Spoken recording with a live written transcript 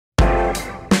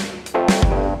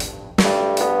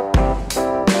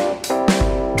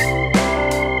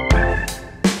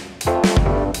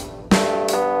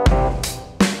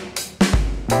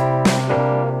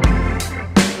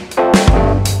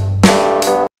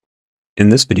In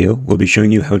this video, we'll be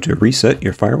showing you how to reset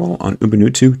your firewall on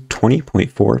Ubuntu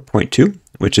 20.4.2,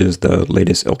 which is the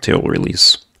latest LTL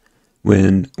release.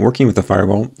 When working with a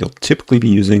firewall, you'll typically be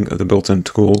using the built-in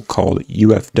tool called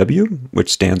UFW,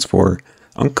 which stands for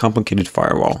Uncomplicated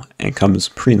Firewall, and comes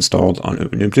pre-installed on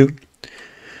Ubuntu.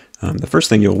 The first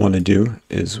thing you'll want to do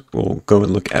is we'll go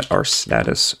and look at our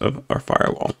status of our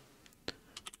firewall,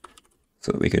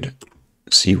 so that we could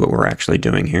see what we're actually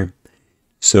doing here.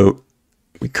 So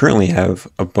we currently have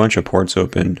a bunch of ports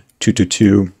open,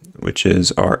 222, which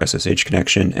is our SSH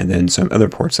connection, and then some other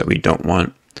ports that we don't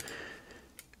want.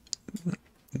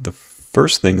 The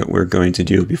first thing that we're going to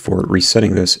do before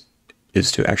resetting this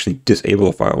is to actually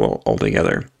disable the firewall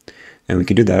altogether. And we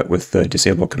can do that with the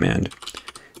disable command.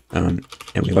 And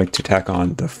we like to tack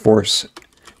on the force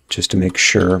just to make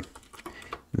sure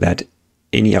that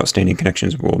any outstanding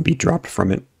connections will be dropped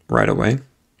from it right away.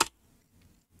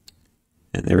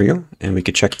 And there we go. And we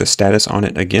could check the status on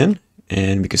it again,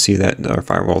 and we can see that our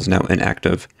firewall is now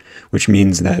inactive, which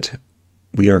means that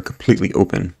we are completely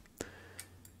open.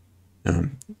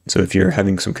 So if you're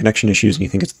having some connection issues and you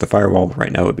think it's the firewall,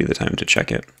 right now would be the time to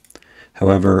check it.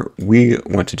 However, we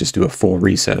want to just do a full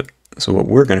reset. So what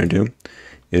we're going to do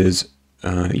is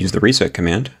use the reset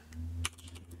command,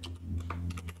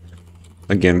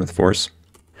 again with force.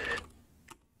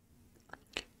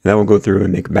 That will go through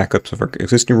and make backups of our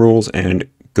existing rules and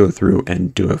go through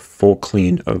and do a full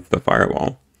clean of the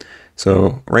firewall.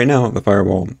 So right now the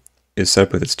firewall is set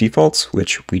up with its defaults,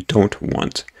 which we don't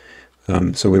want.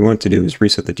 So what we want to do is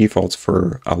reset the defaults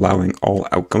for allowing all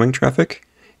outgoing traffic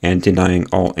and denying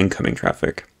all incoming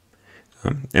traffic.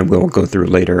 And we'll go through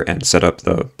later and set up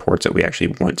the ports that we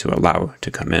actually want to allow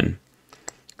to come in.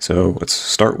 So let's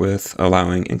start with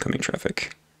allowing incoming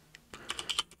traffic.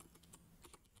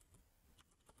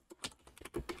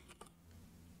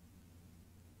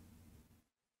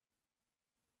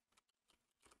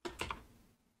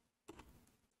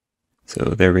 So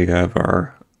there we have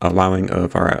our allowing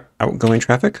of our outgoing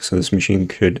traffic. So this machine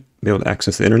could be able to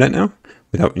access the internet now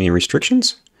without any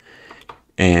restrictions.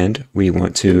 And we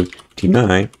want to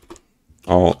deny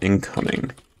all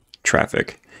incoming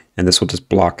traffic. And this will just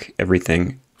block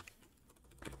everything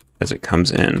as it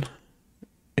comes in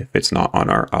if it's not on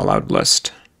our allowed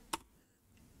list.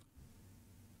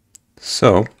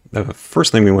 So the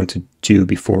first thing we want to do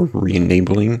before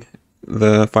re-enabling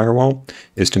the firewall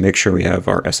is to make sure we have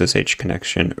our SSH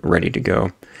connection ready to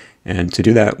go. And to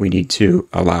do that, we need to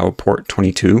allow port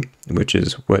 22, which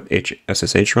is what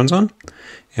SSH runs on.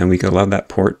 And we can allow that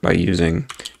port by using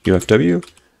UFW,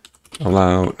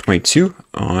 allow 22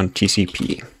 on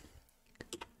TCP.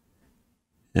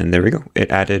 And there we go. It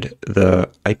added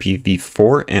the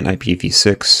IPv4 and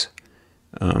IPv6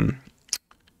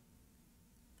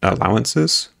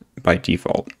 allowances by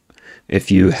default.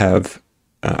 If you have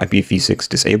IPv6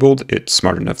 disabled, it's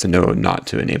smart enough to know not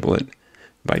to enable it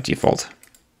by default.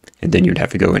 And then you'd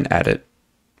have to go and add it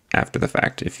after the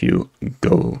fact if you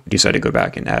decide to go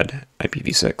back and add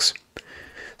IPv6.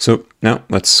 So now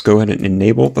let's go ahead and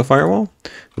enable the firewall,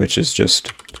 which is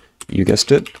just, you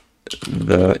guessed it,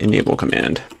 the enable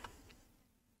command.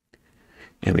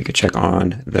 And we could check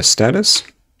on the status.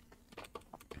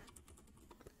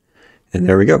 And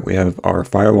there we go. We have our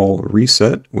firewall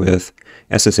reset with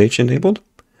SSH enabled.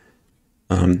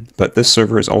 But this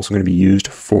server is also going to be used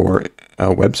for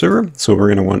a web server. So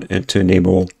we're going to want it to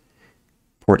enable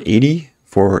port 80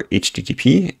 for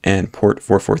HTTP and port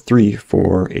 443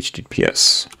 for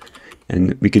HTTPS.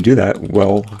 And we could do that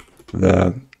while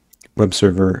the web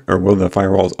server, or while the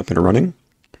firewall is up and running.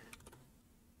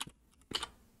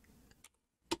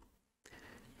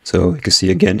 So you can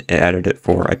see again, it added it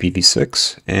for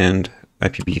IPv6 and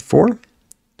IPv4.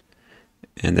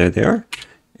 And there they are.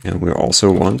 And we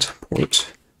also want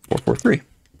port 443.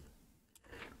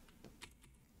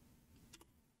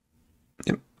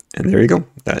 Yep. And there you go.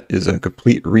 That is a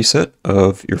complete reset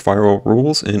of your firewall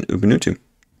rules in Ubuntu.